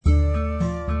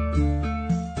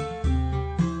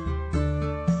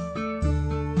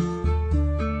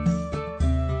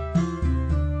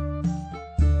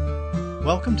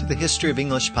Welcome to the History of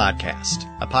English podcast,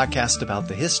 a podcast about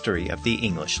the history of the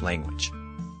English language.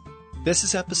 This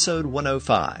is episode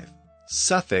 105,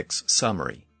 Suffix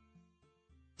Summary.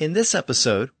 In this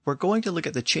episode, we're going to look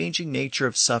at the changing nature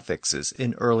of suffixes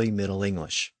in early Middle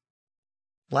English.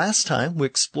 Last time, we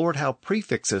explored how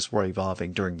prefixes were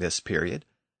evolving during this period,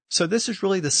 so this is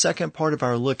really the second part of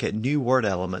our look at new word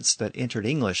elements that entered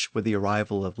English with the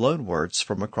arrival of loanwords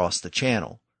from across the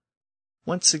Channel.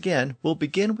 Once again, we'll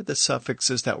begin with the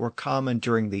suffixes that were common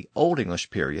during the Old English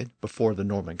period before the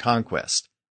Norman Conquest.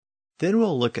 Then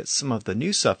we'll look at some of the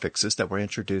new suffixes that were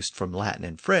introduced from Latin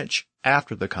and French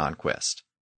after the Conquest.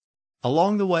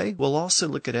 Along the way, we'll also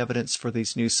look at evidence for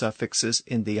these new suffixes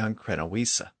in the Ancrene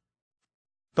Wisse.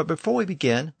 But before we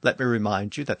begin, let me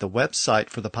remind you that the website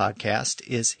for the podcast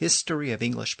is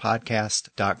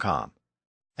historyofenglishpodcast.com,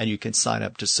 and you can sign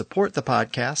up to support the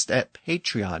podcast at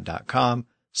patreon.com/History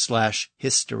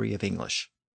of English.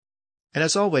 And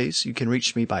as always, you can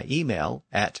reach me by email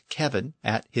at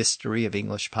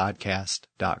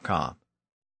kevin@historyofenglishpodcast.com.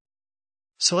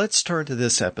 So let's turn to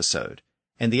this episode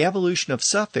and the evolution of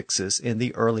suffixes in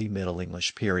the early Middle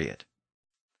English period.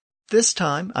 This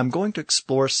time, I'm going to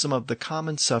explore some of the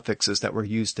common suffixes that were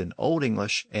used in Old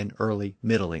English and early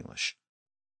Middle English.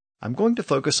 I'm going to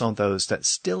focus on those that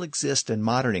still exist in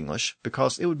modern English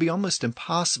because it would be almost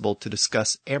impossible to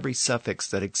discuss every suffix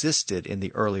that existed in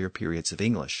the earlier periods of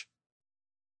English.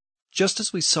 Just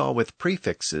as we saw with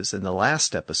prefixes in the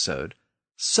last episode,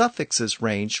 suffixes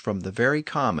range from the very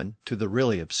common to the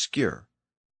really obscure.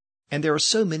 And there are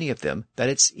so many of them that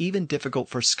it's even difficult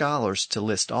for scholars to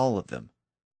list all of them.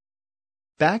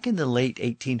 Back in the late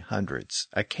 1800s,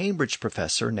 a Cambridge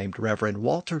professor named Reverend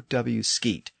Walter W.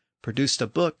 Skeet produced a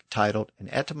book titled An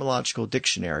Etymological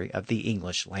Dictionary of the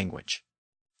English Language.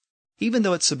 Even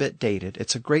though it's a bit dated,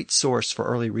 it's a great source for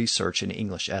early research in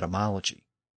English etymology.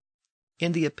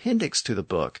 In the appendix to the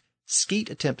book, Skeet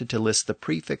attempted to list the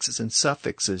prefixes and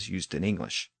suffixes used in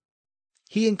English.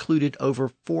 He included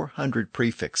over 400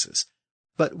 prefixes,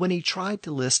 but when he tried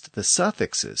to list the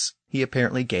suffixes, he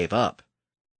apparently gave up.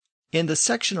 In the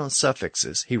section on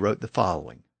suffixes, he wrote the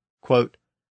following, quote,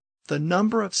 "The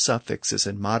number of suffixes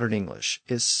in modern English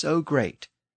is so great,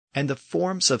 and the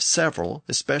forms of several,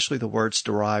 especially the words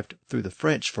derived through the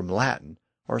French from Latin,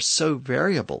 are so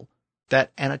variable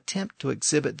that an attempt to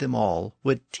exhibit them all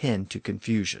would tend to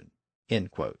confusion."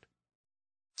 End quote.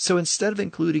 So instead of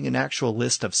including an actual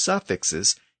list of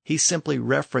suffixes, he simply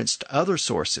referenced other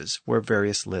sources where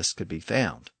various lists could be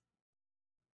found.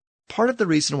 Part of the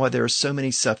reason why there are so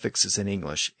many suffixes in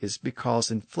English is because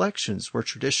inflections were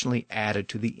traditionally added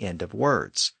to the end of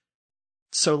words.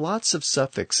 So lots of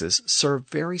suffixes serve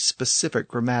very specific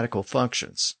grammatical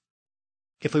functions.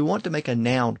 If we want to make a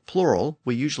noun plural,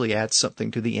 we usually add something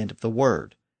to the end of the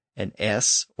word, an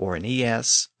S or an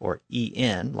ES or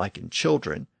EN like in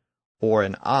children, or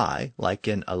an I like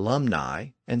in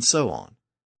alumni, and so on.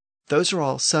 Those are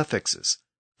all suffixes.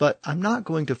 But I'm not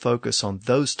going to focus on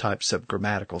those types of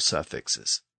grammatical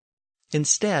suffixes.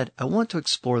 Instead, I want to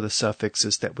explore the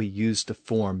suffixes that we use to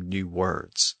form new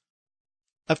words.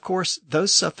 Of course,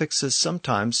 those suffixes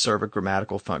sometimes serve a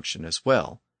grammatical function as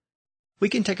well. We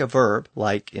can take a verb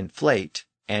like inflate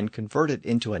and convert it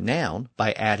into a noun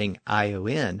by adding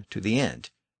ion to the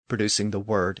end, producing the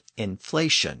word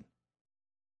inflation.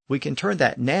 We can turn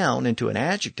that noun into an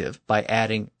adjective by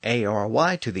adding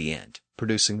ary to the end,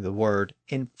 producing the word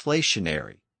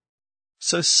inflationary.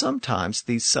 So sometimes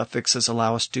these suffixes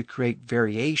allow us to create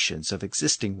variations of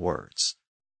existing words.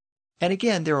 And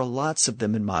again, there are lots of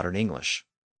them in modern English.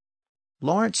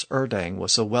 Lawrence Erdang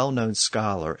was a well-known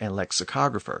scholar and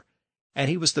lexicographer, and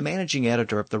he was the managing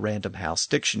editor of the Random House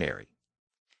Dictionary.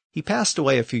 He passed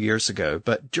away a few years ago,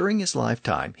 but during his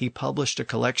lifetime, he published a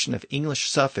collection of English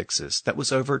suffixes that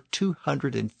was over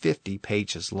 250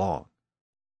 pages long.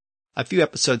 A few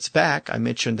episodes back, I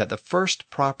mentioned that the first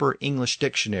proper English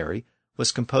dictionary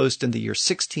was composed in the year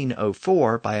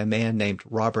 1604 by a man named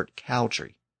Robert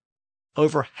Cowdrey.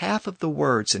 Over half of the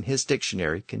words in his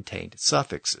dictionary contained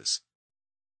suffixes.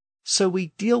 So we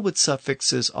deal with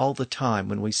suffixes all the time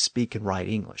when we speak and write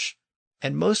English,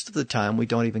 and most of the time we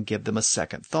don't even give them a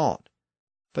second thought.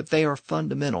 But they are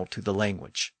fundamental to the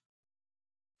language.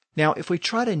 Now, if we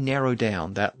try to narrow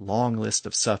down that long list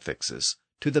of suffixes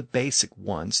to the basic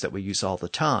ones that we use all the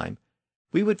time,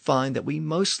 we would find that we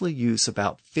mostly use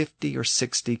about 50 or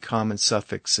 60 common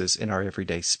suffixes in our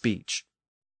everyday speech.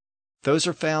 Those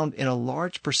are found in a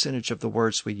large percentage of the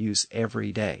words we use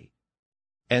every day.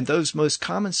 And those most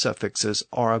common suffixes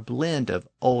are a blend of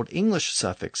Old English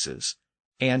suffixes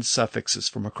and suffixes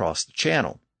from across the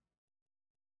Channel.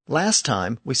 Last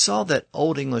time, we saw that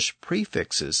Old English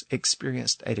prefixes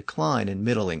experienced a decline in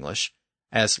Middle English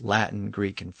as Latin,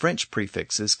 Greek, and French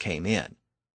prefixes came in.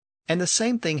 And the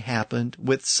same thing happened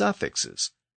with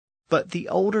suffixes, but the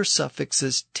older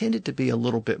suffixes tended to be a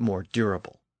little bit more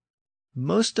durable.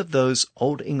 Most of those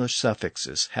Old English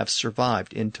suffixes have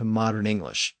survived into modern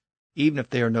English, even if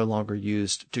they are no longer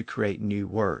used to create new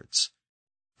words.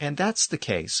 And that's the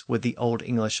case with the Old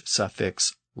English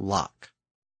suffix lock.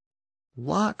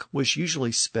 Lock was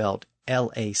usually spelled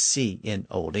L-A-C in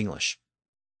Old English,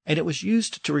 and it was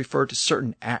used to refer to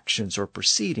certain actions or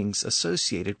proceedings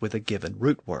associated with a given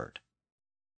root word.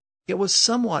 It was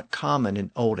somewhat common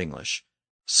in Old English,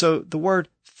 so the word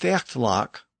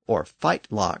vechtlock or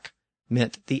fightlock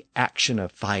meant the action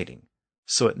of fighting,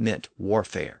 so it meant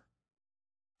warfare.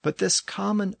 But this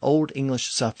common Old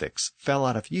English suffix fell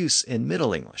out of use in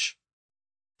Middle English.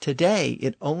 Today,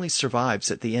 it only survives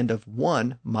at the end of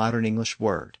one modern English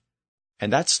word,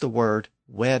 and that's the word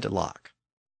wedlock.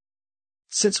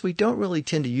 Since we don't really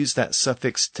tend to use that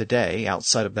suffix today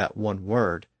outside of that one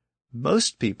word,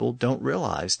 most people don't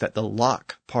realize that the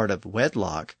lock part of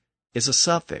wedlock is a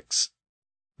suffix.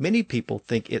 Many people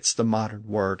think it's the modern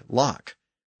word lock,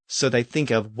 so they think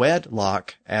of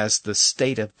wedlock as the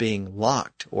state of being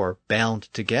locked or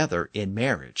bound together in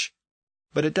marriage.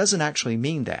 But it doesn't actually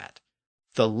mean that.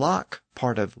 The lock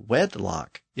part of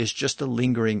wedlock is just a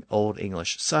lingering Old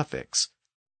English suffix,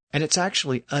 and it's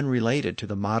actually unrelated to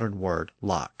the modern word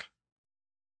lock.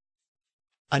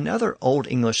 Another Old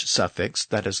English suffix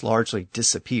that has largely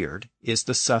disappeared is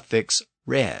the suffix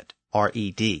red,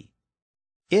 R-E-D.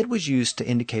 It was used to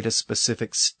indicate a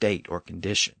specific state or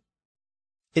condition.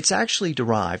 It's actually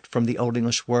derived from the Old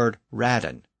English word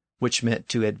radden, which meant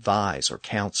to advise or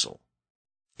counsel.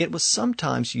 It was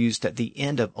sometimes used at the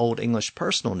end of Old English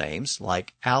personal names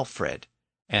like Alfred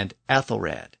and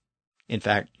Ethelred. In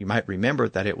fact, you might remember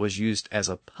that it was used as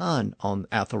a pun on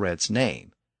Ethelred's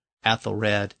name,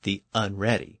 Ethelred the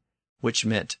Unready, which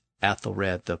meant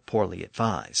Ethelred the Poorly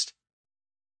Advised.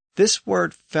 This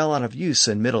word fell out of use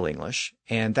in Middle English,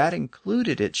 and that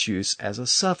included its use as a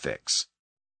suffix.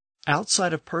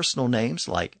 Outside of personal names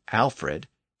like Alfred,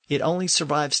 it only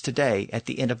survives today at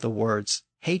the end of the words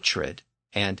hatred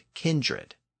and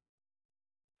kindred.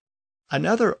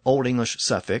 Another Old English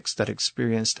suffix that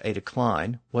experienced a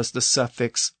decline was the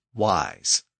suffix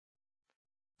wise.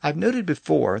 I've noted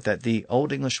before that the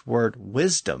Old English word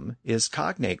wisdom is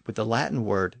cognate with the Latin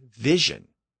word vision.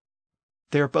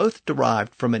 They are both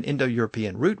derived from an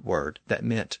Indo-European root word that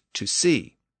meant to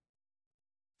see.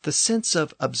 The sense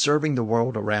of observing the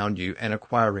world around you and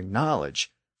acquiring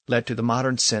knowledge led to the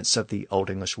modern sense of the Old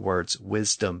English words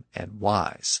wisdom and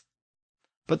wise.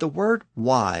 But the word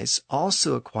wise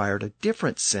also acquired a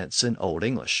different sense in Old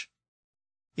English.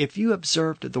 If you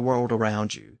observed the world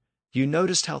around you, you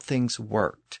noticed how things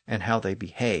worked and how they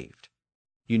behaved.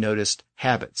 You noticed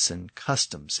habits and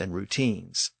customs and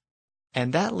routines.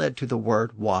 And that led to the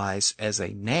word wise as a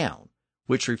noun,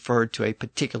 which referred to a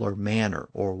particular manner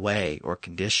or way or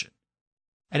condition.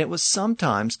 And it was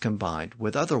sometimes combined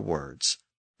with other words,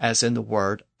 as in the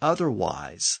word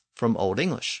otherwise from Old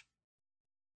English.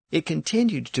 It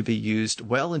continued to be used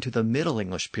well into the Middle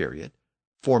English period,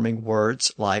 forming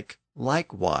words like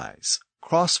likewise,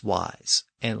 crosswise,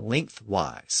 and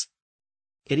lengthwise.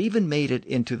 It even made it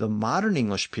into the Modern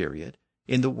English period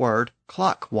in the word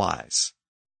clockwise.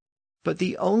 But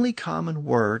the only common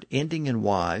word ending in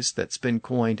wise that's been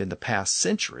coined in the past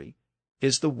century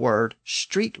is the word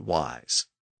streetwise.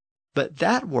 But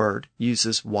that word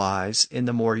uses wise in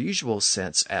the more usual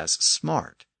sense as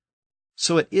smart.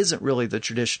 So it isn't really the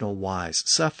traditional wise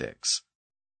suffix.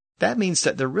 That means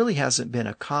that there really hasn't been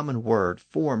a common word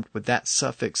formed with that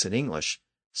suffix in English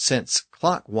since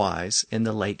clockwise in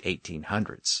the late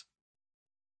 1800s.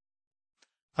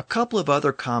 A couple of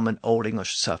other common Old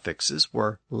English suffixes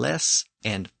were less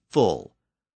and full,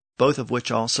 both of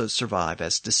which also survive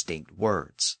as distinct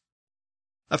words.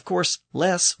 Of course,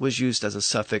 less was used as a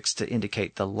suffix to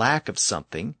indicate the lack of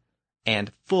something,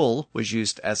 and full was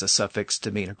used as a suffix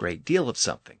to mean a great deal of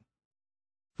something.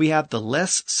 We have the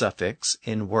less suffix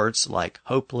in words like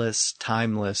hopeless,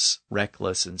 timeless,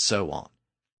 reckless, and so on.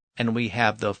 And we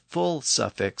have the full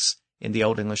suffix in the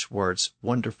Old English words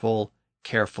wonderful,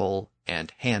 careful,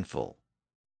 and handful.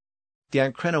 The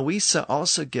Ancrene Wisse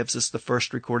also gives us the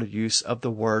first recorded use of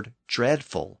the word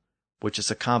dreadful, which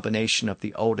is a combination of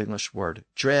the Old English word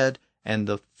dread and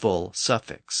the full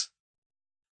suffix.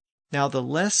 Now, the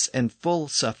less and full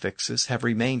suffixes have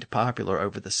remained popular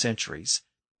over the centuries,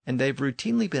 and they've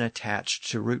routinely been attached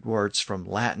to root words from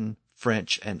Latin,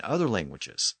 French, and other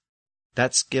languages.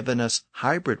 That's given us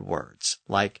hybrid words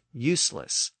like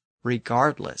useless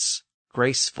regardless,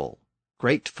 graceful,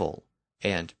 grateful,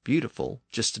 and beautiful,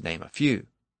 just to name a few.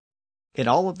 In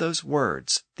all of those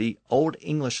words, the Old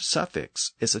English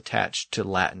suffix is attached to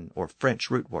Latin or French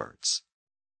root words.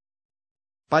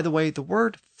 By the way, the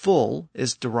word full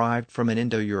is derived from an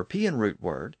Indo-European root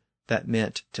word that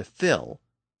meant to fill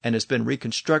and has been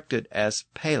reconstructed as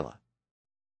pela.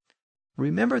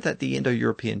 Remember that the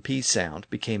Indo-European P sound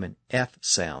became an F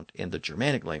sound in the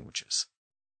Germanic languages.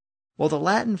 Well, the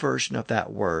Latin version of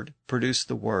that word produced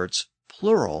the words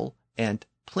plural and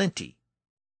plenty.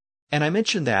 And I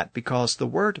mention that because the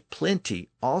word plenty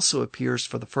also appears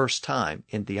for the first time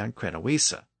in the Ancrene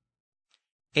Wisse.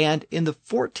 And in the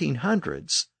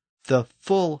 1400s, the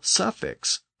full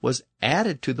suffix was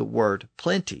added to the word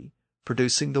plenty,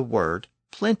 producing the word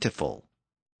plentiful.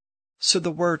 So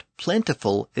the word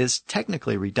plentiful is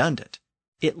technically redundant.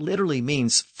 It literally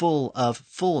means full of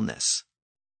fullness.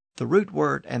 The root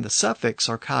word and the suffix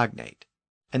are cognate,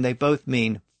 and they both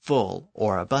mean full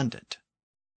or abundant.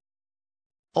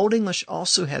 Old English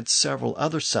also had several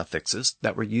other suffixes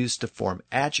that were used to form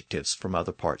adjectives from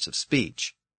other parts of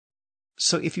speech.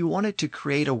 So if you wanted to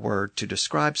create a word to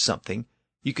describe something,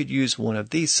 you could use one of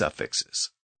these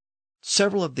suffixes.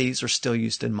 Several of these are still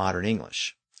used in modern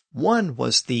English. One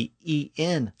was the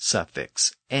en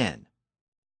suffix, en.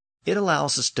 It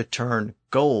allows us to turn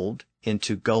gold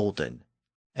into golden,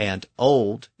 and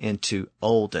old into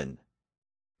olden.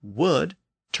 Wood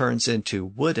turns into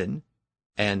wooden,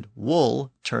 and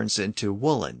wool turns into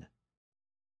woolen.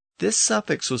 This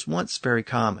suffix was once very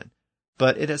common,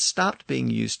 but it has stopped being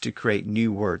used to create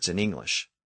new words in English.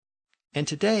 And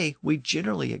today, we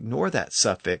generally ignore that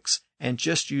suffix and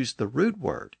just use the root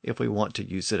word if we want to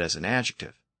use it as an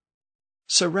adjective.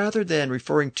 So rather than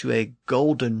referring to a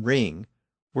golden ring,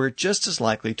 we're just as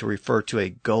likely to refer to a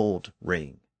gold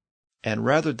ring. And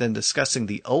rather than discussing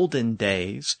the olden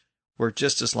days, we're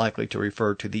just as likely to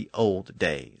refer to the old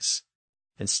days.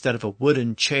 Instead of a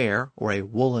wooden chair or a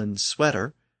woolen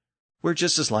sweater, we're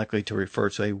just as likely to refer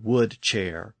to a wood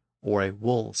chair or a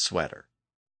wool sweater.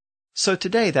 So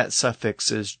today that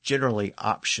suffix is generally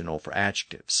optional for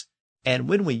adjectives, and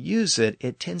when we use it,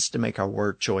 it tends to make our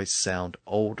word choice sound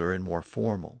older and more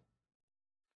formal.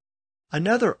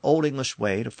 Another Old English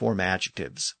way to form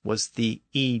adjectives was the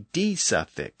ed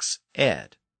suffix,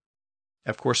 ed.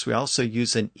 Of course, we also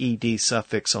use an ed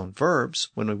suffix on verbs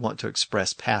when we want to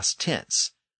express past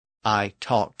tense. I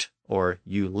talked or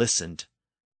you listened.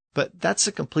 But that's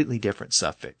a completely different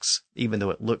suffix, even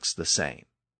though it looks the same.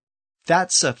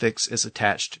 That suffix is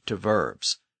attached to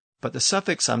verbs, but the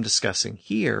suffix I'm discussing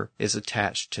here is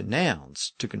attached to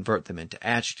nouns to convert them into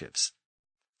adjectives.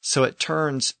 So it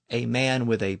turns a man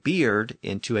with a beard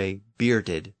into a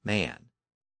bearded man,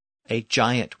 a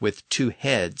giant with two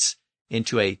heads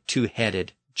into a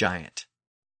two-headed giant,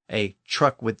 a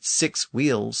truck with 6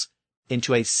 wheels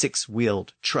into a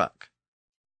 6-wheeled truck.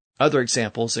 Other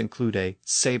examples include a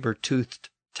saber-toothed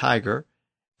tiger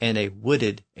and a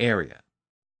wooded area.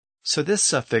 So this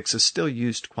suffix is still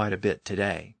used quite a bit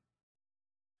today.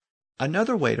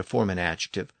 Another way to form an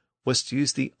adjective was to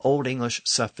use the Old English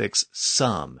suffix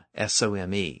some,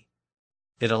 S-O-M-E.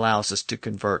 It allows us to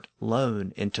convert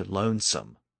lone into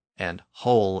lonesome, and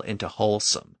whole into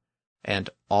wholesome, and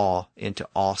awe into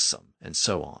awesome, and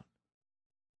so on.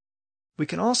 We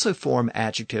can also form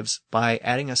adjectives by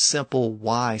adding a simple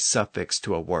y suffix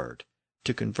to a word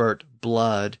to convert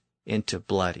blood into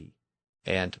bloody,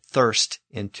 and thirst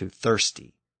into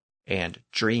thirsty, and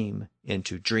dream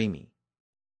into dreamy.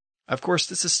 Of course,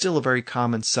 this is still a very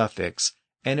common suffix,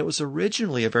 and it was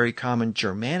originally a very common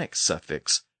Germanic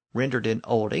suffix rendered in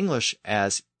Old English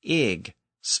as ig,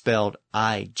 spelled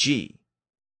I-G.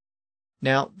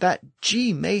 Now, that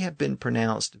G may have been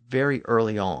pronounced very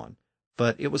early on,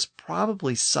 but it was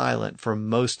probably silent for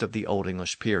most of the Old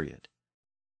English period.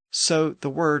 So the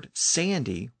word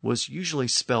sandy was usually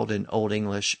spelled in Old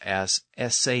English as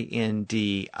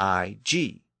S-A-N-D-I-G,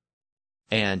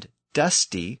 and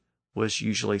dusty was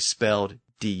usually spelled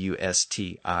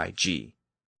D-U-S-T-I-G.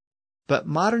 But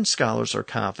modern scholars are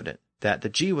confident that the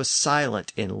G was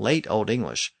silent in late Old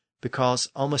English because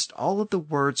almost all of the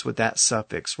words with that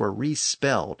suffix were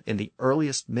respelled in the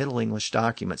earliest Middle English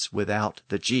documents without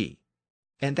the G.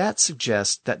 And that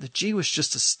suggests that the G was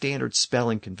just a standard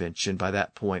spelling convention by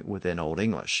that point within Old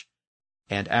English.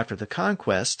 And after the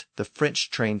conquest, the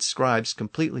French-trained scribes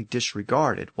completely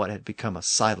disregarded what had become a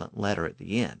silent letter at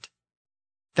the end.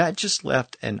 That just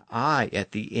left an I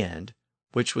at the end,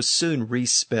 which was soon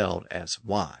respelled as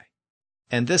Y.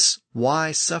 And this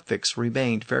Y suffix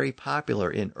remained very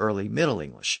popular in early Middle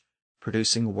English,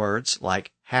 producing words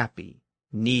like happy,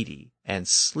 needy, and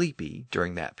sleepy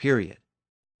during that period.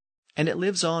 and it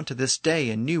lives on to this day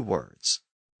in new words.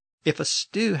 If a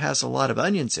stew has a lot of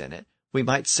onions in it, we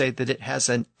might say that it has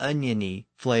an oniony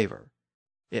flavor.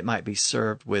 It might be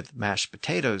served with mashed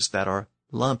potatoes that are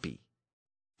lumpy.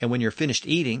 And when you're finished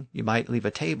eating, you might leave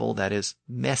a table that is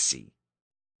messy.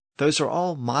 Those are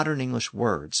all modern English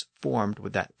words formed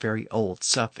with that very old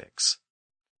suffix.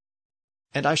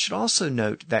 And I should also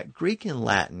note that Greek and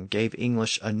Latin gave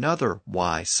English another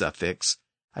Y suffix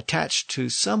attached to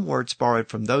some words borrowed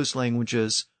from those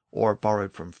languages or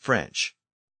borrowed from French.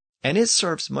 And it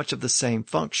serves much of the same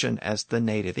function as the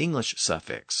native English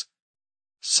suffix.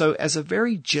 So as a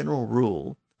very general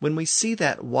rule, when we see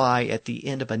that Y at the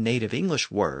end of a native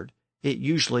English word, it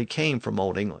usually came from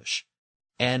Old English.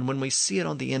 And when we see it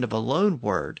on the end of a loan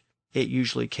word, it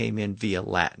usually came in via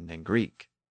Latin and Greek.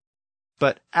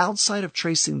 But outside of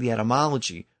tracing the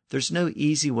etymology, there's no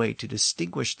easy way to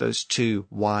distinguish those two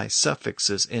Y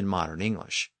suffixes in modern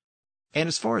English. And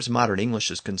as far as modern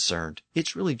English is concerned,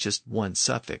 it's really just one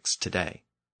suffix today.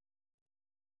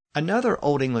 Another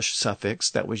Old English suffix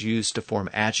that was used to form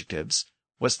adjectives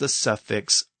was the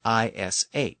suffix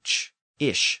ish,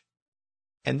 ish.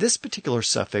 And this particular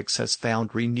suffix has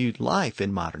found renewed life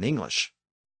in modern English.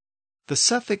 The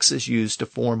suffix is used to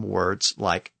form words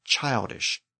like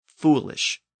childish,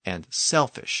 foolish, and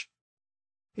selfish.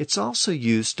 It's also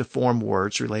used to form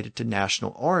words related to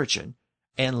national origin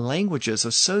and languages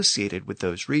associated with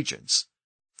those regions,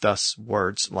 thus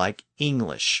words like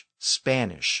English,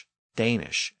 Spanish,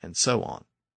 Danish, and so on.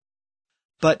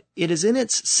 But it is in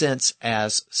its sense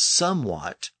as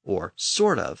somewhat, or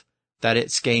sort of, that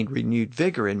it's gained renewed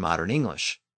vigor in modern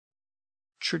English.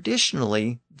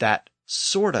 Traditionally, that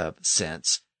sort of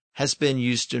sense has been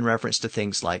used in reference to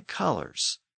things like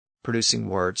colors, producing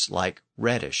words like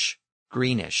reddish,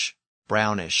 greenish,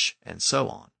 brownish, and so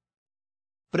on.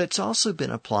 But it's also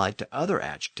been applied to other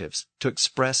adjectives to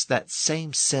express that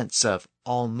same sense of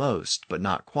almost but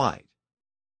not quite.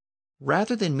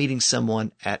 Rather than meeting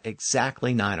someone at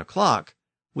exactly 9 o'clock,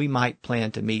 we might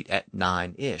plan to meet at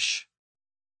 9-ish.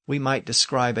 We might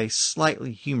describe a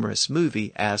slightly humorous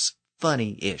movie as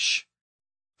funny-ish.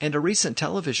 And a recent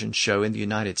television show in the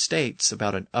United States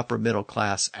about an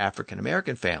upper-middle-class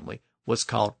African-American family was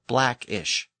called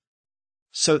Black-ish.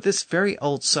 So this very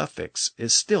old suffix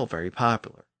is still very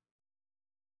popular.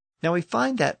 Now we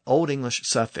find that Old English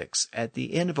suffix at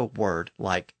the end of a word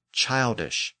like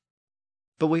childish.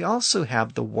 But we also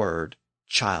have the word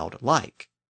childlike,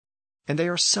 and they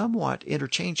are somewhat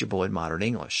interchangeable in modern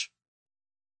English.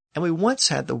 And we once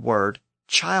had the word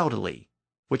childly,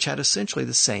 which had essentially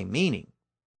the same meaning.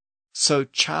 So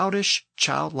childish,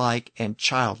 childlike, and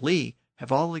childly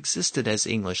have all existed as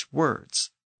English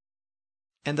words.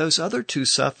 And those other two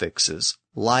suffixes,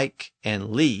 like and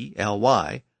ly,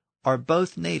 ly, are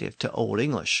both native to Old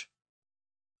English.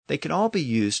 They can all be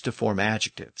used to form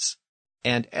adjectives.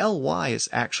 And ly is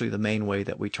actually the main way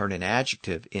that we turn an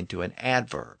adjective into an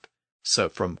adverb. So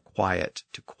from quiet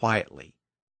to quietly,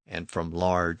 and from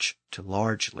large to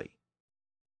largely.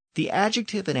 The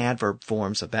adjective and adverb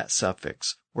forms of that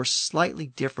suffix were slightly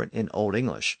different in Old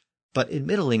English, but in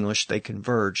Middle English they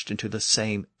converged into the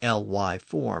same ly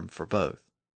form for both.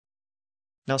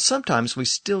 Now sometimes we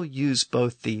still use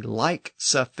both the like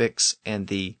suffix and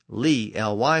the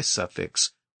ly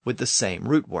suffix with the same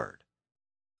root word.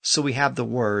 So we have the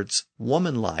words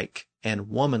womanlike and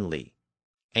womanly,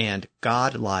 and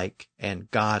godlike and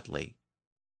godly.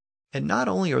 And not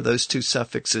only are those two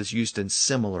suffixes used in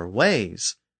similar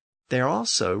ways, they are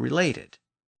also related.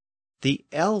 The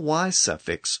ly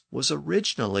suffix was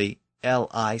originally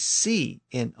lic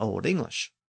in Old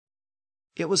English.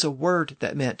 It was a word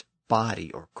that meant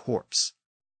body or corpse.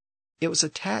 It was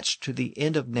attached to the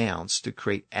end of nouns to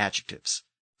create adjectives,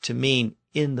 to mean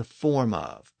in the form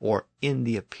of or in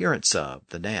the appearance of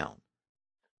the noun.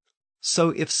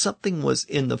 So if something was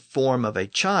in the form of a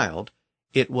child,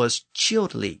 it was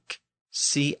childlik,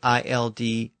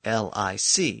 childlic.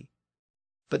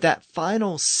 But that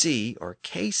final C or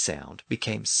K sound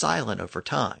became silent over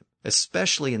time,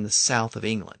 especially in the south of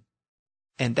England.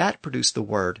 And that produced the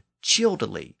word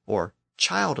childily or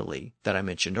childily that I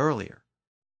mentioned earlier.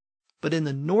 But in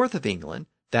the north of England,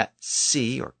 that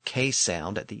C or K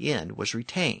sound at the end was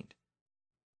retained.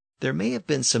 There may have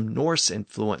been some Norse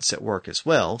influence at work as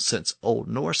well, since Old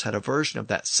Norse had a version of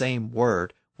that same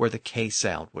word where the K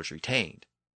sound was retained.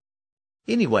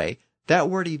 Anyway, that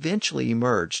word eventually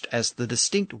emerged as the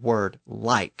distinct word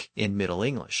like in Middle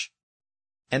English.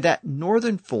 And that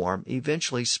northern form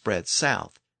eventually spread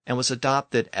south and was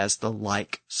adopted as the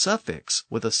like suffix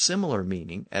with a similar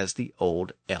meaning as the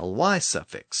old ly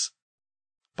suffix.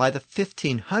 By the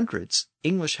 1500s,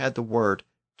 English had the word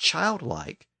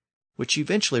childlike which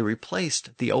eventually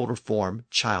replaced the older form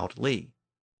childly.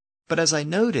 But as I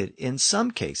noted, in some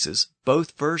cases,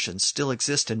 both versions still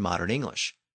exist in modern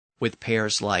English, with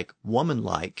pairs like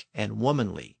womanlike and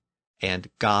womanly,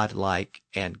 and godlike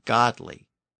and godly,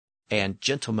 and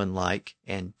gentlemanlike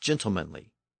and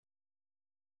gentlemanly.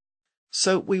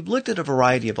 So we've looked at a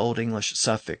variety of Old English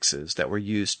suffixes that were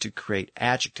used to create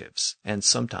adjectives and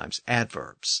sometimes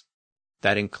adverbs.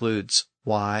 That includes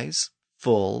wise,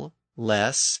 full,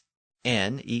 less,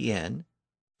 n,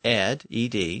 ed,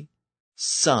 ed,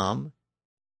 some,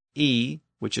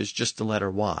 which is just the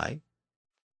letter y,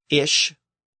 ish,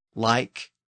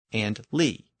 like, and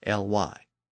ly.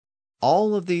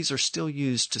 All of these are still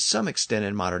used to some extent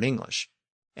in modern English,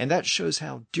 and that shows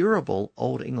how durable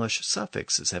Old English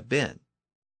suffixes have been.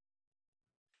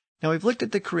 Now we've looked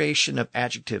at the creation of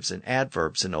adjectives and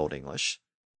adverbs in Old English,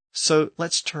 so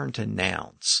let's turn to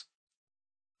nouns.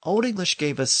 Old English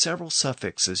gave us several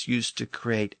suffixes used to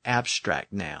create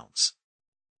abstract nouns.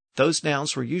 Those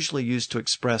nouns were usually used to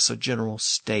express a general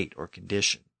state or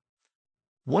condition.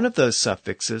 One of those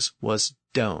suffixes was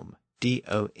dom,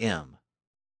 D-O-M.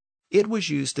 It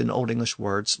was used in Old English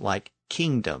words like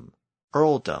kingdom,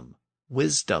 earldom,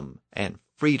 wisdom, and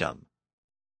freedom.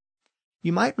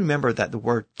 You might remember that the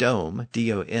word dom,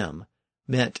 D-O-M,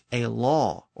 meant a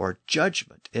law or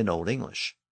judgment in Old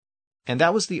English. And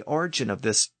that was the origin of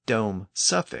this dom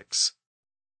suffix.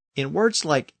 In words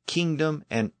like kingdom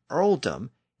and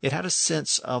earldom, it had a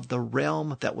sense of the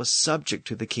realm that was subject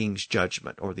to the king's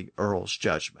judgment or the earl's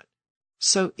judgment.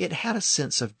 So it had a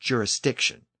sense of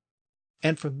jurisdiction.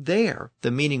 And from there,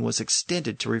 the meaning was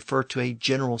extended to refer to a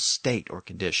general state or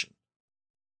condition.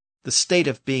 The state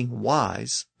of being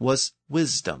wise was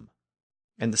wisdom,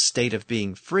 and the state of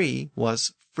being free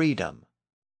was freedom.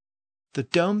 The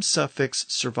dom suffix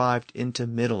survived into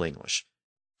Middle English,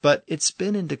 but it's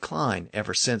been in decline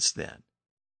ever since then.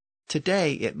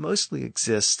 Today, it mostly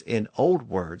exists in old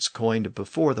words coined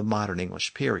before the modern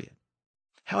English period.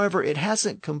 However, it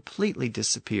hasn't completely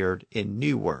disappeared in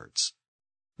new words.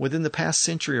 Within the past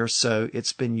century or so,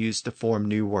 it's been used to form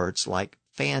new words like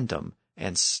fandom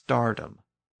and stardom.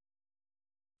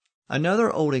 Another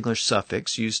Old English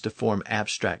suffix used to form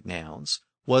abstract nouns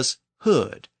was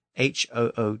hood,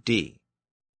 H-O-O-D.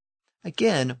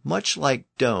 Again, much like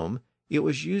dom, it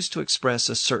was used to express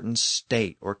a certain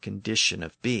state or condition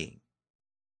of being.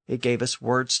 It gave us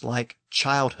words like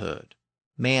childhood,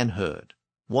 manhood,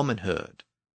 womanhood,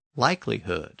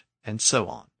 likelihood, and so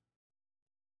on.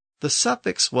 The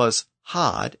suffix was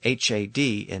had,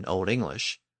 H-A-D, in Old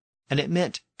English, and it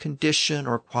meant condition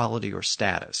or quality or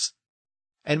status.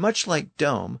 And much like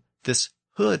dom, this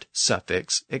hood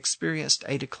suffix experienced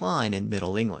a decline in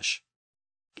Middle English.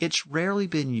 It's rarely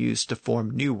been used to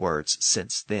form new words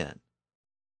since then.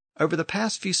 Over the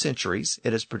past few centuries,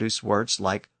 it has produced words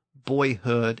like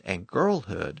boyhood and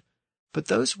girlhood, but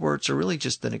those words are really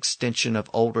just an extension of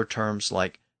older terms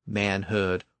like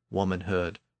manhood,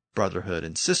 womanhood, brotherhood,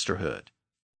 and sisterhood.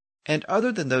 And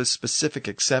other than those specific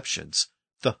exceptions,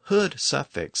 the hood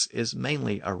suffix is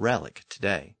mainly a relic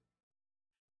today.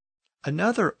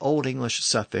 Another Old English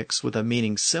suffix with a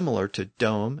meaning similar to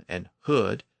dom and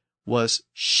hood was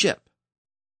ship.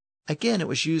 Again, it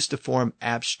was used to form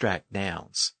abstract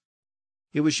nouns.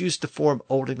 It was used to form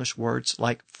Old English words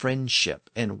like friendship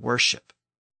and worship.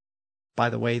 By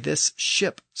the way, this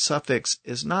ship suffix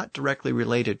is not directly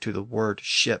related to the word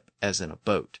ship as in a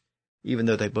boat, even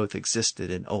though they both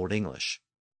existed in Old English.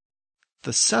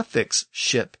 The suffix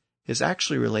ship is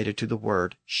actually related to the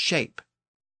word shape.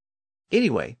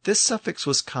 Anyway, this suffix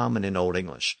was common in Old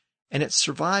English, and it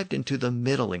survived into the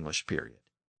Middle English period.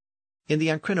 In the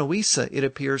Ancrene Wisse, it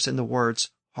appears in the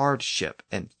words hardship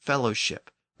and fellowship,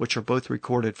 which are both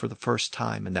recorded for the first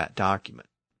time in that document.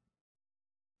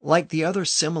 Like the other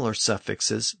similar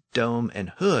suffixes, dom and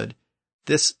hood,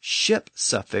 this ship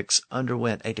suffix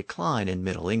underwent a decline in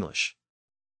Middle English.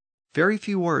 Very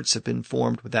few words have been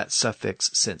formed with that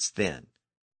suffix since then.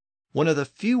 One of the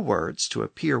few words to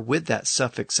appear with that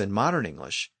suffix in modern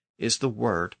English is the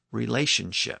word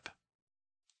relationship.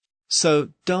 So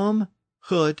dom,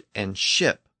 hood, and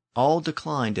ship all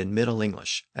declined in Middle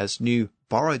English as new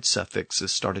borrowed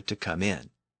suffixes started to come in.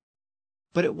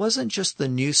 But it wasn't just the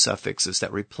new suffixes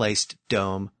that replaced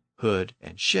dom, hood,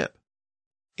 and ship.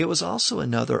 It was also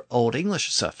another Old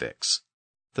English suffix,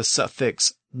 the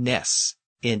suffix ness,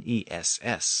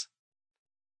 N-E-S-S.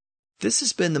 This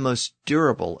has been the most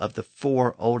durable of the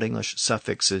 4 Old English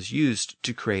suffixes used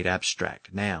to create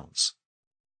abstract nouns.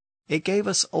 It gave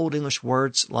us Old English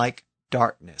words like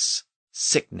darkness,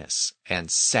 sickness, and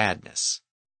sadness.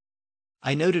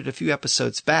 I noted a few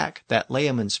episodes back that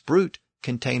Layman's Brute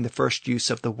contained the first use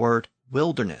of the word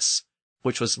wilderness,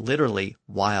 which was literally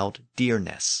wild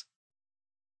deerness.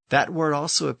 That word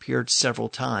also appeared several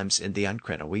times in the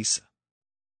Ancrene Wisse.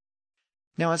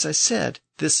 Now, as I said,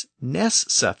 this ness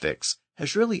suffix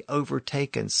has really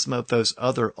overtaken some of those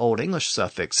other Old English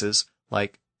suffixes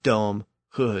like dome,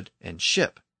 hood, and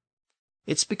ship.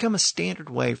 It's become a standard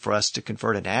way for us to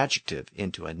convert an adjective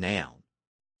into a noun.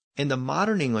 In the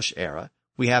modern English era,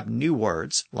 we have new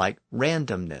words like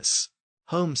randomness,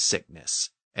 homesickness,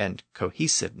 and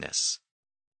cohesiveness.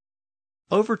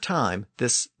 Over time,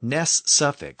 this ness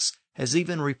suffix has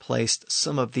even replaced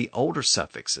some of the older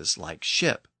suffixes like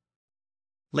ship.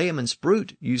 Layman's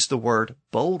Brute used the word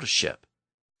bold ship,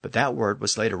 but that word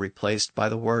was later replaced by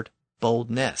the word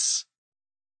boldness.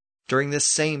 During this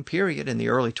same period in the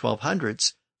early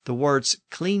 1200s, the words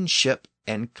clean ship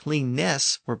and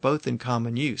cleanness were both in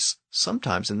common use,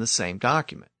 sometimes in the same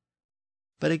document.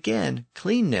 But again,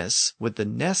 cleanness with the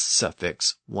ness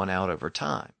suffix won out over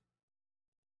time.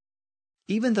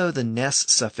 Even though the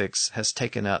ness suffix has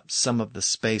taken up some of the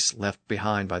space left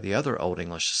behind by the other Old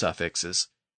English suffixes,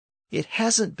 it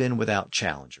hasn't been without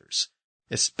challengers,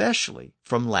 especially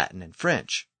from Latin and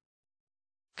French.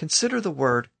 Consider the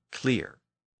word clear.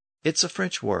 It's a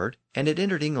French word, and it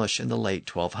entered English in the late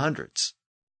 1200s.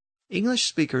 English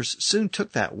speakers soon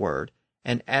took that word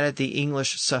and added the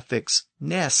English suffix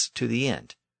ness to the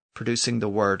end, producing the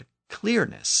word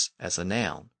clearness as a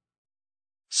noun.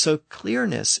 So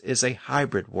clearness is a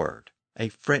hybrid word, a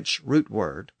French root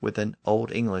word with an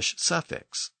Old English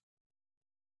suffix.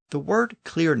 The word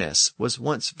clearness was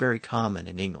once very common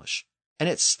in English, and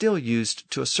it's still used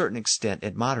to a certain extent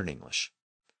in modern English.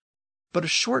 But a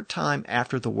short time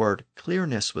after the word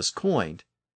clearness was coined,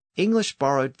 English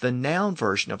borrowed the noun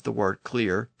version of the word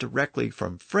clear directly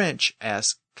from French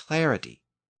as clarity.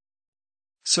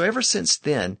 So ever since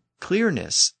then,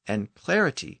 clearness and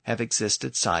clarity have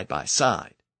existed side by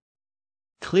side.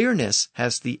 Clearness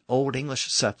has the Old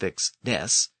English suffix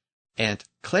ness, and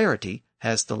clarity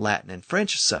has the Latin and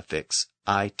French suffix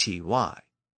ity.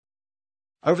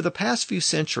 Over the past few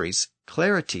centuries,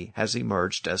 clarity has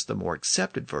emerged as the more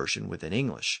accepted version within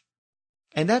English.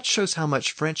 And that shows how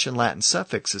much French and Latin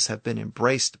suffixes have been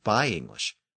embraced by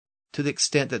English, to the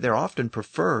extent that they're often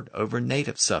preferred over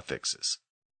native suffixes.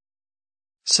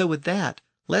 So with that,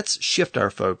 let's shift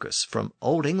our focus from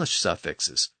Old English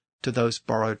suffixes to those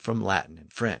borrowed from Latin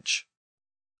and French.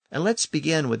 And let's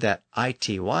begin with that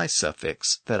ity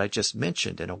suffix that I just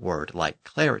mentioned in a word like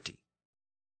clarity.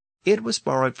 It was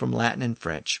borrowed from Latin and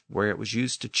French, where it was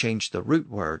used to change the root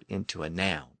word into a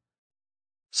noun.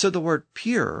 So the word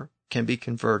pure can be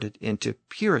converted into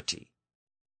purity,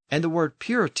 and the word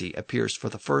purity appears for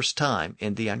the first time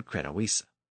in the Ancrene Wisse.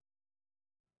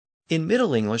 In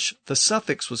Middle English, the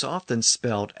suffix was often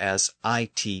spelled as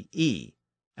ite,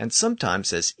 and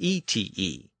sometimes as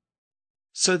ete.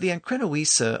 So the Ancrene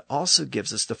Wisse also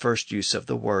gives us the first use of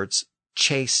the words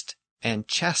chaste and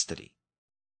chastity.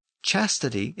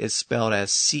 Chastity is spelled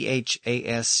as chastete.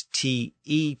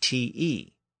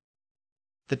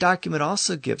 The document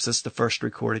also gives us the first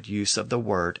recorded use of the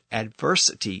word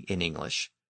adversity in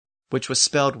English, which was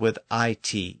spelled with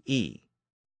ite.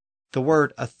 The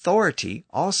word authority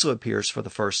also appears for the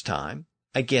first time,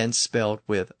 again spelled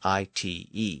with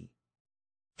ite.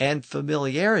 And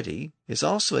familiarity is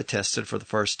also attested for the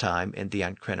first time in the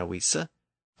Ancrene Wisse,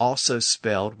 also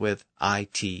spelled with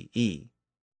ite.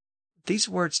 These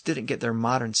words didn't get their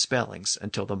modern spellings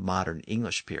until the modern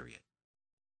English period.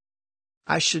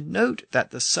 I should note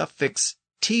that the suffix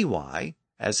ty,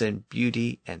 as in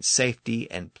beauty and safety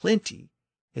and plenty,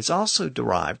 is also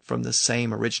derived from the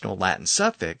same original Latin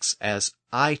suffix as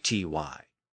ity.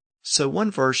 So one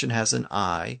version has an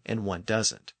I and one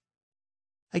doesn't.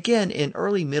 Again, in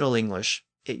early Middle English,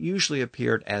 it usually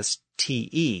appeared as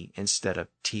te instead of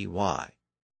ty.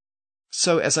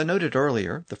 So, as I noted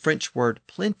earlier, the French word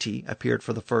plenty appeared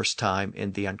for the first time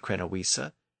in the Ancrene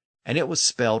Wisse, and it was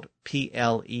spelled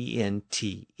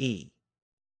plente.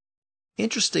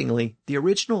 Interestingly, the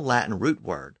original Latin root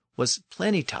word was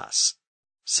plenitas,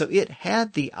 so it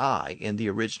had the I in the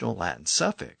original Latin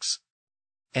suffix.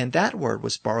 And that word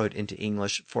was borrowed into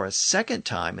English for a second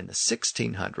time in the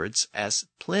 1600s as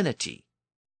plenty.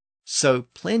 So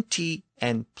plenty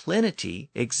and plenty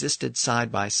existed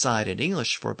side by side in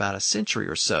English for about a century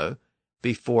or so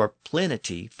before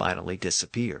plenty finally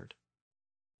disappeared.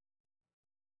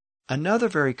 Another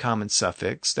very common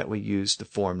suffix that we use to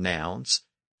form nouns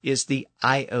is the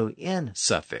ion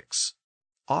suffix,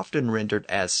 often rendered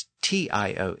as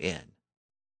tion.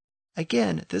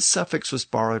 Again, this suffix was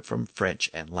borrowed from French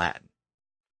and Latin.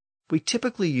 We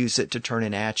typically use it to turn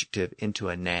an adjective into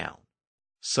a noun.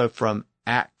 So from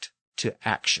act to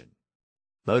action,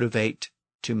 motivate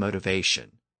to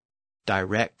motivation,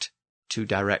 direct to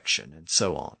direction, and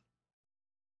so on.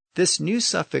 This new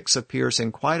suffix appears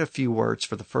in quite a few words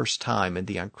for the first time in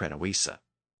the Ancrene Wisse.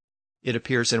 It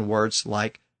appears in words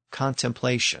like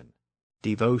contemplation,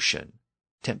 devotion,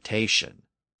 temptation,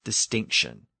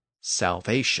 distinction,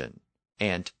 salvation,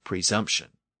 and presumption.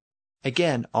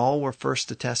 Again, all were first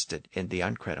attested in the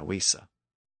Ancrene Wisse.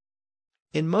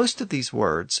 In most of these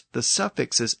words, the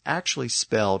suffix is actually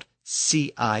spelled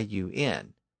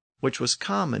ciun, which was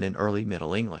common in early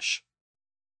Middle English.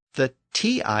 The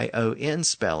tion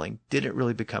spelling didn't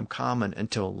really become common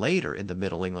until later in the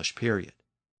Middle English period.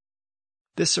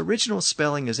 This original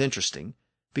spelling is interesting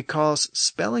because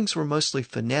spellings were mostly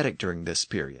phonetic during this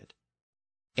period,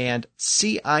 and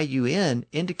ciun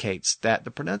indicates that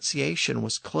the pronunciation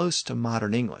was close to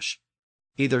modern English,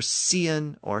 either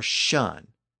cian or shun.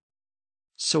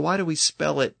 So why do we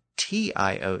spell it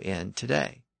tion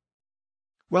today?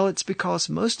 Well, it's because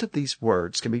most of these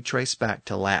words can be traced back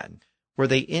to Latin, where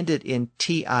they ended in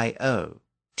tio,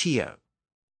 tio.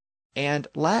 And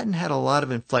Latin had a lot of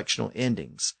inflectional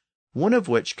endings, one of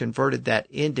which converted that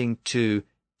ending to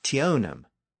tionem,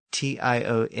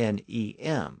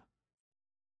 tionem.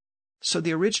 So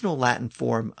the original Latin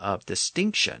form of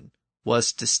distinction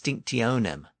was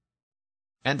distinctionem,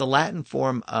 and the Latin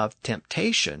form of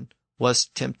temptation was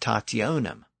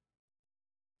temptationem.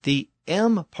 The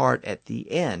M part at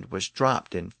the end was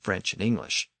dropped in French and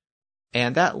English,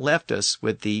 and that left us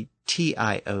with the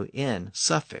tion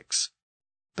suffix.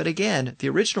 But again, the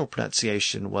original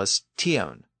pronunciation was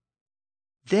tion.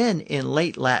 Then in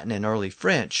late Latin and early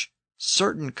French,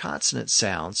 certain consonant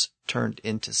sounds turned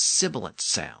into sibilant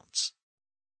sounds.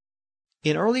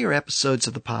 In earlier episodes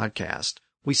of the podcast,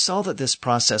 we saw that this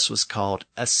process was called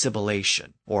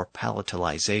assimilation or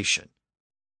palatalization.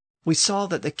 We saw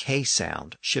that the K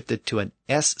sound shifted to an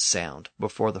S sound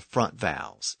before the front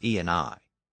vowels, E and I,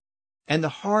 and the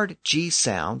hard G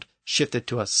sound shifted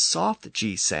to a soft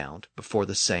G sound before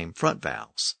the same front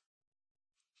vowels.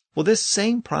 Well, this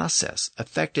same process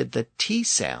affected the T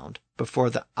sound before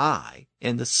the I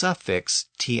in the suffix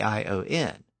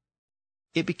tion.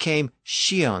 It became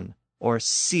shion or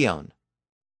sion,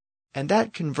 and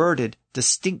that converted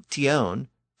distinction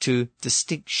to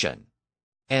distinction,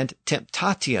 and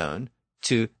temptation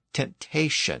to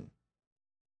temptation.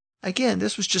 Again,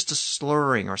 this was just a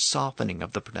slurring or softening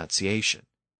of the pronunciation,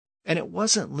 and it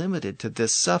wasn't limited to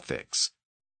this suffix.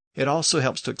 It also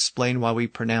helps to explain why we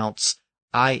pronounce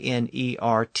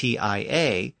inertia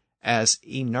as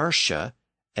inertia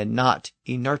and not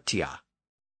inertia,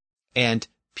 and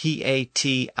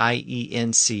patience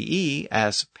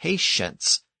as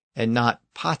patience and not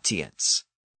patience.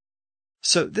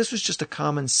 So this was just a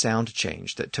common sound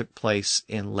change that took place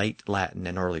in late Latin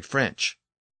and early French.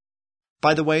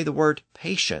 By the way, the word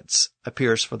patience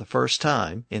appears for the first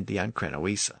time in the Ancrene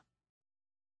Wisse.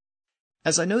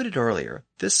 As I noted earlier,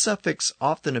 this suffix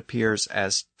often appears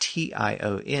as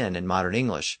tion in modern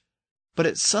English, but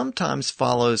it sometimes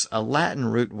follows a Latin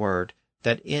root word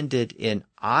that ended in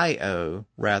io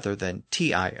rather than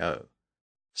tio.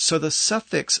 So the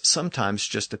suffix sometimes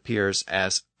just appears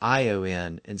as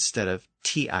ion instead of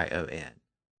tion.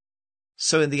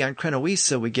 So in the Ancrene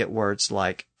Wisse we get words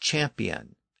like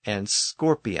champion and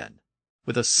scorpion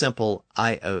with a simple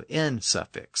ion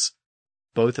suffix,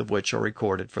 both of which are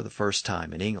recorded for the first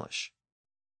time in English.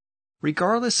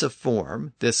 Regardless of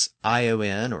form, this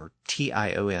ion or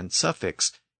tion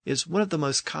suffix is one of the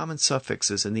most common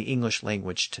suffixes in the English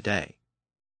language today.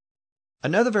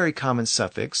 Another very common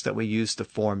suffix that we use to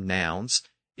form nouns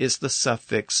is the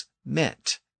suffix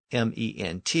ment,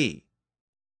 M-E-N-T.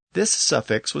 This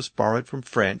suffix was borrowed from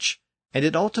French, and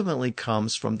it ultimately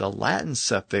comes from the Latin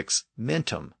suffix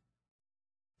mentum.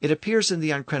 It appears in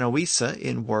the Ancrene Wisse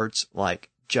in words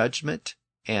like judgment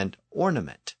and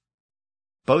ornament.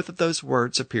 Both of those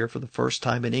words appear for the first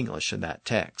time in English in that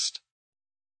text.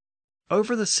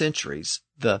 Over the centuries,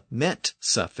 the ment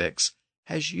suffix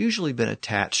has usually been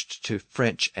attached to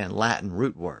French and Latin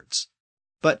root words,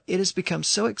 but it has become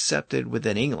so accepted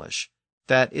within English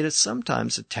that it is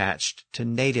sometimes attached to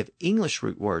native English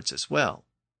root words as well.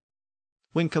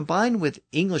 When combined with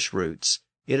English roots,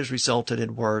 it has resulted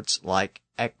in words like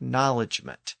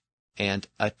acknowledgement and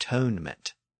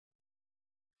atonement.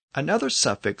 Another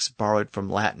suffix borrowed from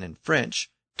Latin and French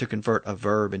to convert a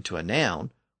verb into a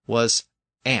noun was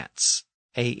ance,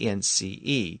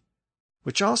 A-N-C-E,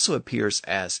 which also appears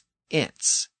as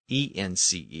ence,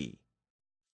 E-N-C-E.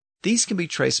 These can be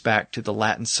traced back to the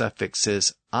Latin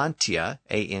suffixes antia,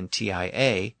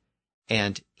 A-N-T-I-A,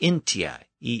 and entia,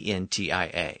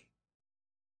 E-N-T-I-A.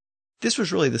 This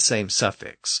was really the same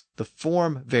suffix. The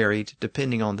form varied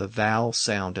depending on the vowel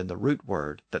sound in the root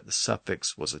word that the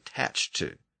suffix was attached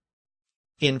to.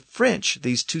 In French,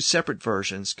 these two separate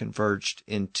versions converged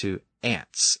into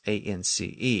ance,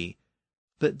 A-N-C-E,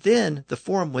 but then the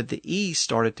form with the E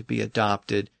started to be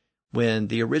adopted when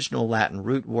the original Latin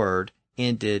root word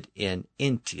ended in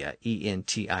entia,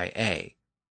 E-N-T-I-A.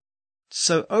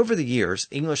 So over the years,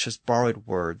 English has borrowed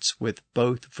words with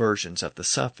both versions of the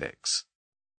suffix.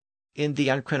 In the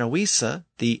Ancrene Wisse,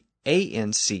 the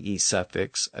ance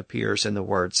suffix appears in the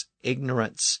words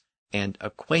ignorance and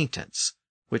acquaintance,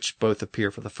 which both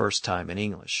appear for the first time in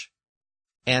English.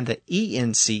 And the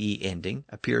ence ending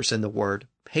appears in the word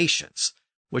patience,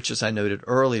 which, as I noted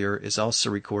earlier, is also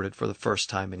recorded for the first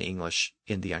time in English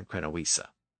in the Ancrene Wisse.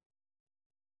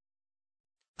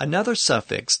 Another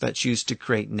suffix that's used to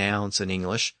create nouns in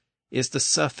English is the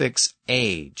suffix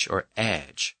age or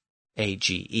age,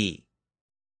 A-G-E.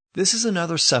 This is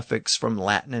another suffix from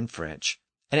Latin and French,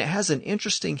 and it has an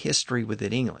interesting history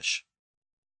within English.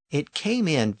 It came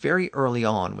in very early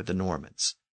on with the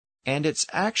Normans, and it's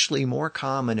actually more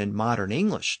common in modern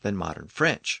English than modern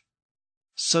French.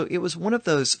 So it was one of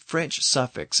those French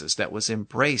suffixes that was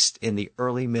embraced in the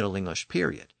early Middle English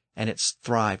period, and it's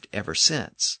thrived ever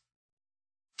since.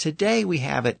 Today we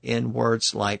have it in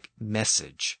words like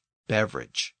message,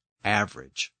 beverage,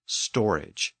 average,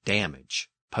 storage, damage,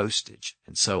 postage,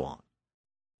 and so on.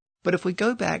 But if we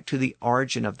go back to the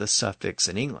origin of the suffix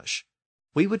in English,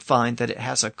 we would find that it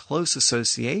has a close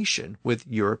association with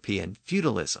European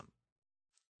feudalism.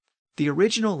 The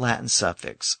original Latin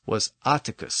suffix was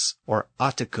atticus or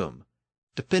atticum,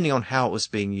 depending on how it was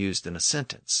being used in a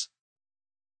sentence.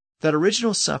 That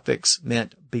original suffix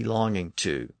meant belonging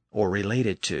to or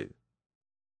related to.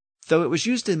 Though it was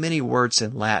used in many words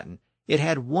in Latin, it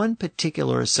had one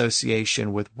particular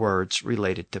association with words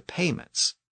related to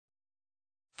payments.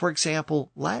 For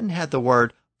example, Latin had the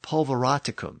word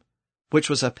pulveraticum, which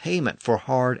was a payment for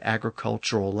hard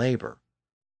agricultural labor.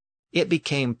 It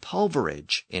became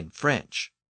pulverage in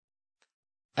French.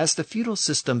 As the feudal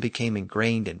system became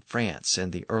ingrained in France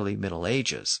in the early Middle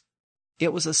Ages,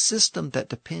 it was a system that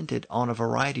depended on a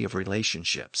variety of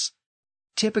relationships,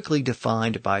 typically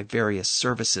defined by various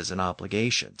services and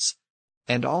obligations,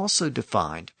 and also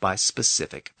defined by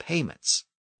specific payments.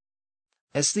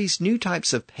 As these new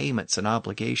types of payments and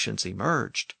obligations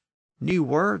emerged, new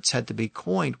words had to be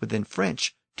coined within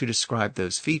French to describe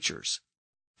those features,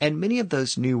 and many of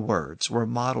those new words were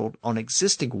modeled on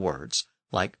existing words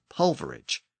like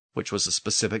pulverage, which was a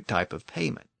specific type of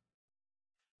payment.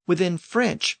 Within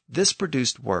French, this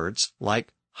produced words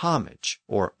like homage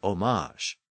or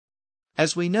homage.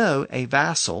 As we know, a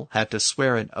vassal had to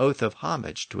swear an oath of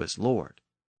homage to his lord.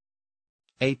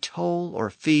 A toll or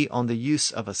fee on the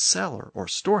use of a cellar or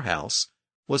storehouse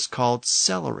was called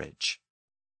cellarage.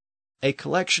 A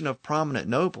collection of prominent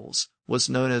nobles was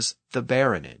known as the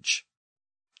baronage,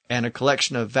 and a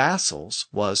collection of vassals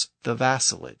was the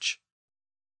vassalage.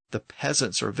 The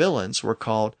peasants or villains were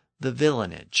called the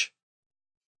villanage.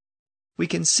 We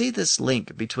can see this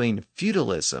link between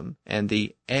feudalism and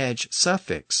the age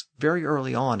suffix very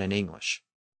early on in English.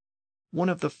 One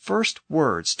of the first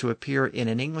words to appear in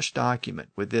an English document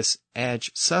with this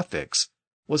age suffix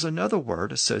was another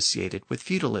word associated with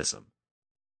feudalism.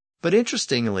 But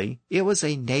interestingly, it was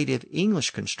a native English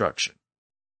construction.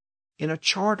 In a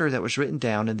charter that was written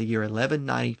down in the year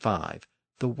 1195,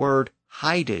 the word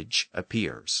hidage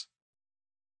appears.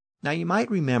 Now you might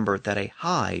remember that a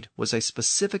hide was a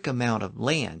specific amount of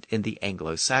land in the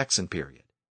Anglo-Saxon period.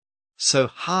 So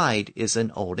hide is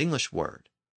an Old English word.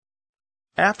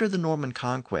 After the Norman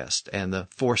conquest and the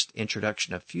forced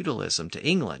introduction of feudalism to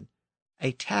England,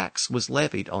 a tax was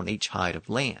levied on each hide of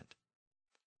land.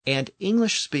 And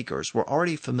English speakers were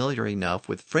already familiar enough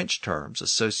with French terms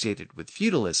associated with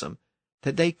feudalism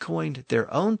that they coined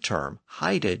their own term,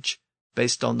 hidage,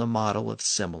 based on the model of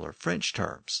similar French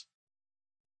terms.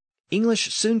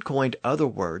 English soon coined other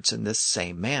words in this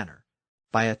same manner,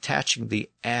 by attaching the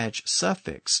age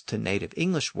suffix to native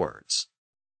English words.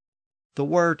 The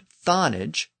word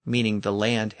thonage, meaning the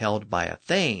land held by a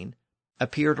thane,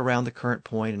 appeared around the current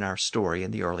point in our story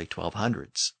in the early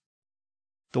 1200s.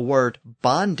 The word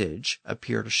bondage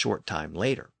appeared a short time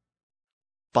later.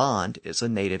 Bond is a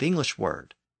native English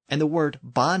word, and the word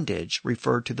bondage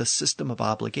referred to the system of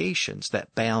obligations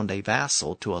that bound a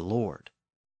vassal to a lord.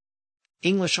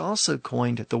 English also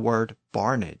coined the word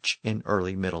barnage in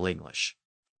early Middle English.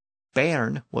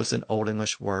 Bairn was an Old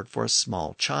English word for a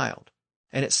small child,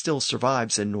 and it still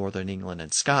survives in northern England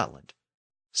and Scotland.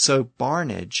 So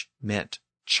barnage meant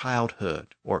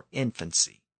childhood or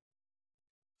infancy.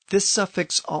 This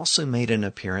suffix also made an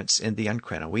appearance in the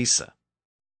Ancrene Wisse.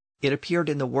 It appeared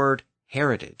in the word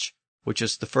heritage, which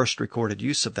is the first recorded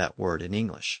use of that word in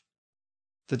English.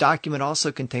 The document also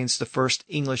contains the first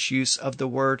English use of the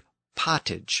word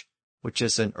pottage, which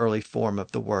is an early form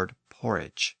of the word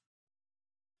porridge.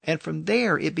 And from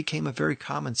there it became a very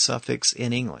common suffix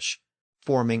in English,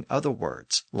 forming other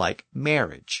words like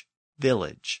marriage,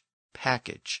 village,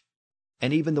 package,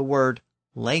 and even the word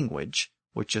language,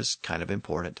 which is kind of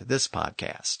important to this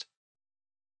podcast.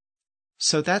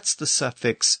 So that's the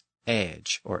suffix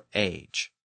age or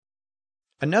age.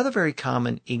 Another very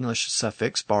common English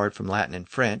suffix borrowed from Latin and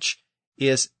French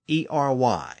is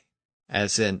ERY,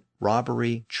 as in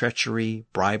robbery, treachery,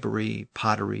 bribery,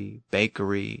 pottery,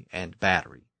 bakery, and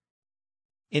battery.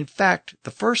 In fact,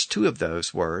 the first two of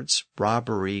those words,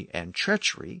 robbery and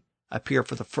treachery, appear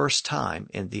for the first time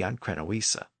in the Ancrene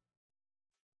Wisse.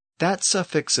 That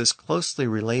suffix is closely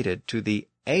related to the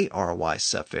ARY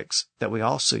suffix that we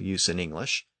also use in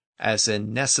English, as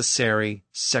in necessary,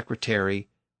 secretary,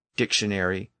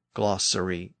 dictionary,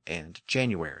 glossary, and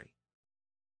January.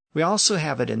 We also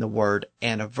have it in the word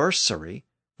anniversary,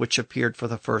 which appeared for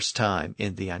the first time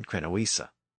in the Ancrene Wisse.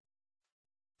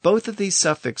 Both of these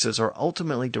suffixes are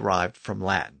ultimately derived from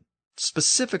Latin,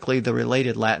 specifically the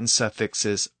related Latin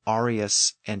suffixes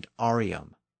arius and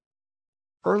arium.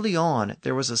 Early on,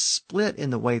 there was a split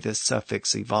in the way this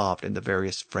suffix evolved in the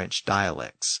various French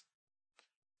dialects.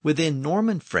 Within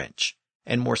Norman French,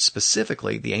 and more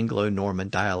specifically the Anglo-Norman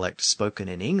dialect spoken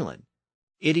in England,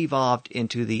 it evolved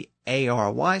into the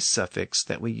ARY suffix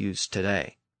that we use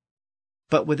today.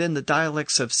 But within the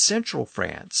dialects of Central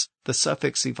France, the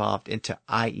suffix evolved into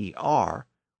IER,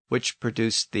 which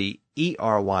produced the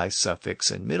ERY suffix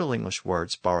in Middle English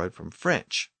words borrowed from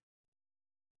French.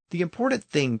 The important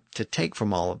thing to take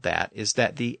from all of that is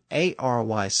that the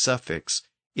ARY suffix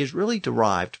is really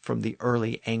derived from the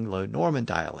early Anglo-Norman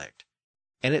dialect,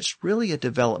 and it's really a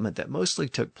development that mostly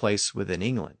took place within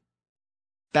England.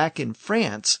 Back in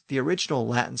France, the original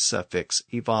Latin suffix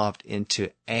evolved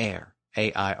into aire,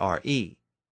 A-I-R-E,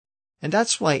 and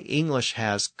that's why English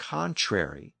has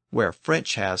contrary, where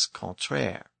French has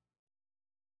contraire.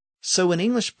 So when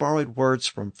English borrowed words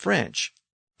from French,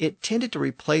 it tended to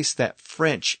replace that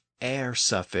French aire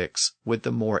suffix with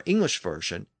the more English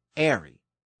version, airy.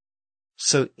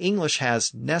 So English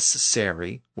has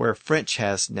necessary, where French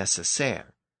has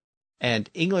nécessaire, and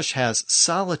English has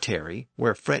solitary,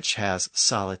 where French has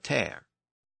solitaire.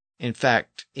 In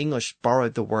fact, English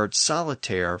borrowed the word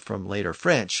solitaire from later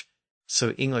French,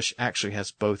 so English actually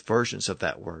has both versions of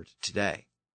that word today.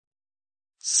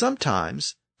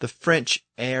 Sometimes the French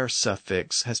aire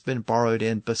suffix has been borrowed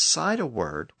in beside a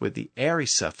word with the airy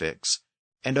suffix,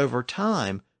 and over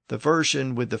time, the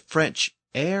version with the French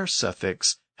aire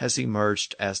suffix has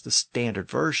emerged as the standard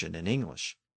version in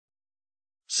English.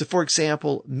 So, for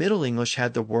example, Middle English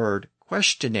had the word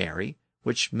questionary,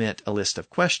 which meant a list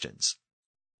of questions.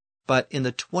 But in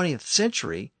the 20th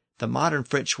century, the modern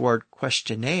French word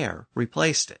questionnaire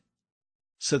replaced it.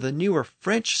 So the newer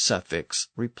French suffix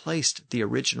replaced the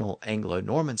original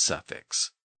Anglo-Norman suffix.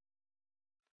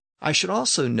 I should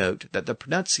also note that the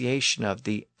pronunciation of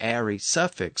the airy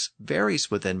suffix varies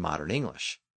within modern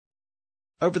English.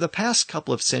 Over the past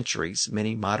couple of centuries,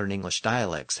 many modern English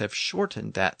dialects have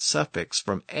shortened that suffix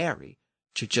from airy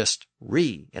to just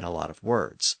re in a lot of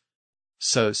words.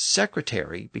 So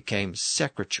secretary became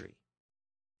secretary.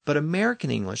 But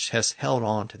American English has held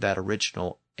on to that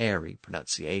original airy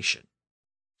pronunciation.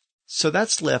 So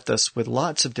that's left us with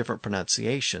lots of different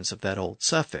pronunciations of that old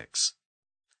suffix.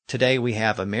 Today we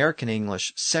have American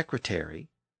English secretary,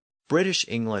 British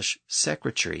English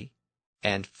secretary,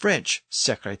 and French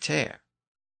secrétaire.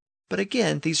 But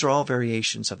again, these are all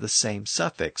variations of the same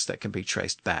suffix that can be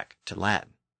traced back to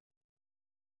Latin.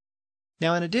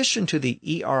 Now, in addition to the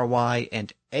ERY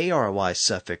and ARY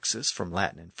suffixes from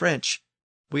Latin and French,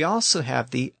 we also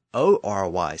have the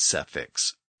ORY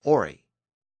suffix, ori.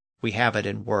 We have it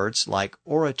in words like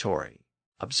oratory,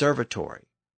 observatory,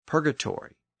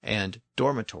 purgatory, and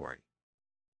dormitory.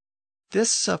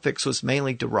 This suffix was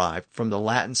mainly derived from the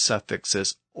Latin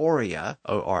suffixes aurea,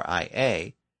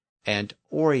 O-R-I-A, and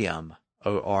orium,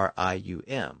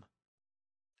 O-R-I-U-M.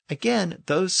 Again,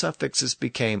 those suffixes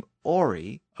became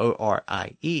ori,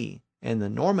 O-R-I-E, in the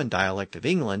Norman dialect of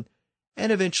England,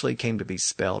 and eventually came to be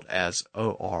spelled as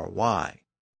O-R-Y.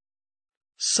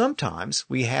 Sometimes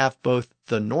we have both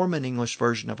the Norman English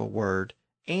version of a word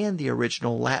and the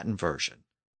original Latin version.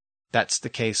 That's the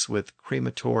case with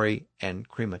crematory and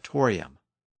crematorium.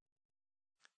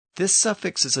 This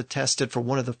suffix is attested for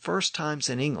one of the first times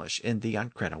in English in the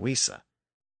Ancrene Wisse.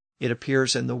 It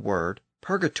appears in the word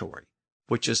purgatory,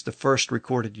 which is the first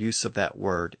recorded use of that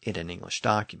word in an English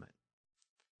document.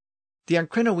 The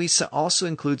Ancrene Wisse also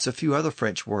includes a few other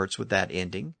French words with that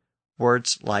ending,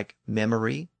 words like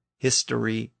memory,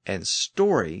 history, and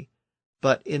story,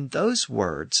 but in those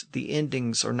words, the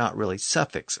endings are not really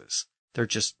suffixes. They're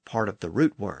just part of the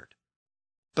root word.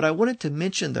 But I wanted to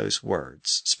mention those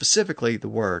words, specifically the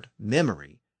word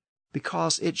memory,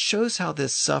 because it shows how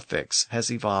this suffix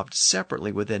has evolved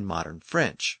separately within modern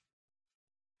French.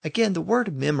 Again, the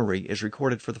word memory is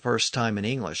recorded for the first time in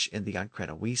English in the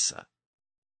Ancrene Wisse.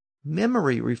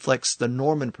 Memory reflects the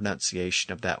Norman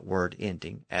pronunciation of that word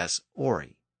ending as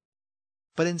ori.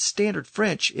 But in standard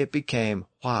French, it became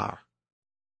voir.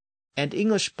 And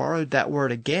English borrowed that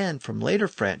word again from later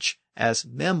French as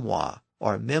memoire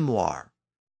or memoire.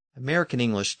 American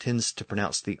English tends to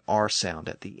pronounce the R sound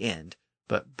at the end,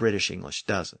 but British English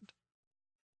doesn't.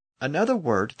 Another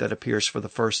word that appears for the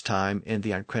first time in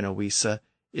the Ancrene Wisse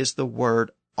is the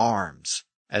word arms,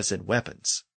 as in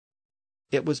weapons.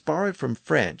 It was borrowed from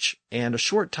French, and a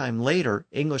short time later,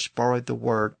 English borrowed the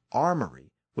word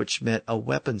armory, which meant a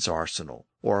weapons arsenal,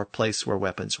 or a place where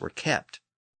weapons were kept.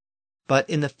 But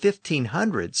in the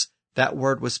 1500s, that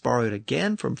word was borrowed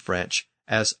again from French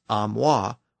as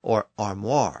armoire or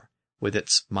armoire, with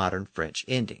its modern French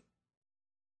ending.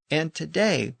 And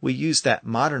today, we use that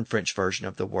modern French version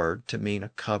of the word to mean a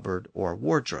cupboard or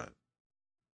wardrobe.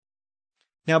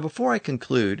 Now, before I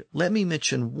conclude, let me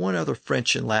mention one other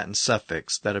French and Latin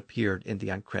suffix that appeared in the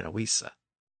Ancrene Wisse.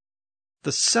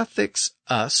 The suffix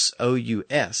us,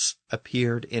 O-U-S,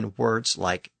 appeared in words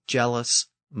like jealous,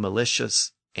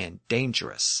 malicious, and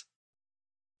dangerous.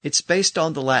 It's based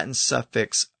on the Latin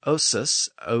suffix osus,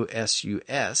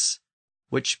 O-S-U-S,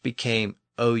 which became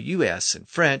O-U-S in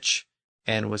French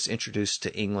and was introduced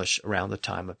to English around the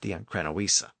time of the Ancrene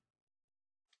Wisse.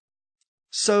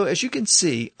 So, as you can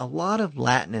see, a lot of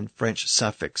Latin and French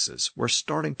suffixes were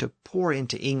starting to pour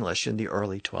into English in the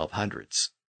early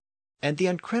 1200s. And the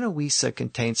Ancrene Wisse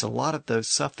contains a lot of those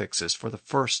suffixes for the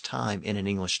first time in an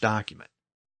English document.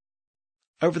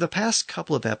 Over the past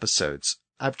couple of episodes,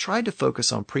 I've tried to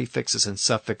focus on prefixes and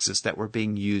suffixes that were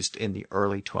being used in the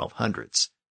early 1200s.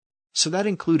 So that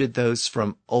included those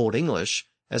from Old English,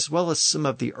 as well as some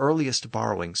of the earliest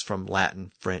borrowings from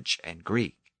Latin, French, and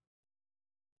Greek.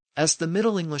 As the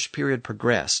Middle English period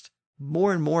progressed,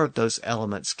 more and more of those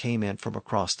elements came in from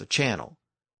across the Channel,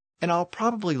 and I'll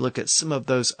probably look at some of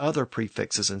those other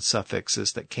prefixes and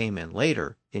suffixes that came in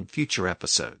later in future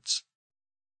episodes.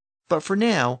 But for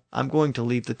now, I'm going to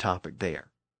leave the topic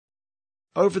there.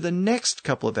 Over the next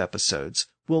couple of episodes,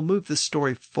 we'll move the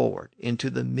story forward into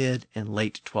the mid and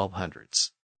late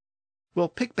 1200s. We'll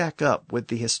pick back up with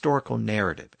the historical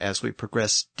narrative as we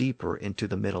progress deeper into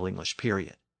the Middle English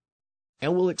period.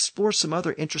 And we'll explore some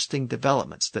other interesting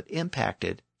developments that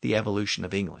impacted the evolution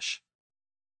of English.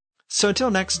 So until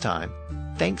next time,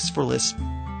 thanks for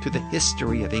listening to the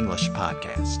History of English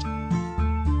podcast.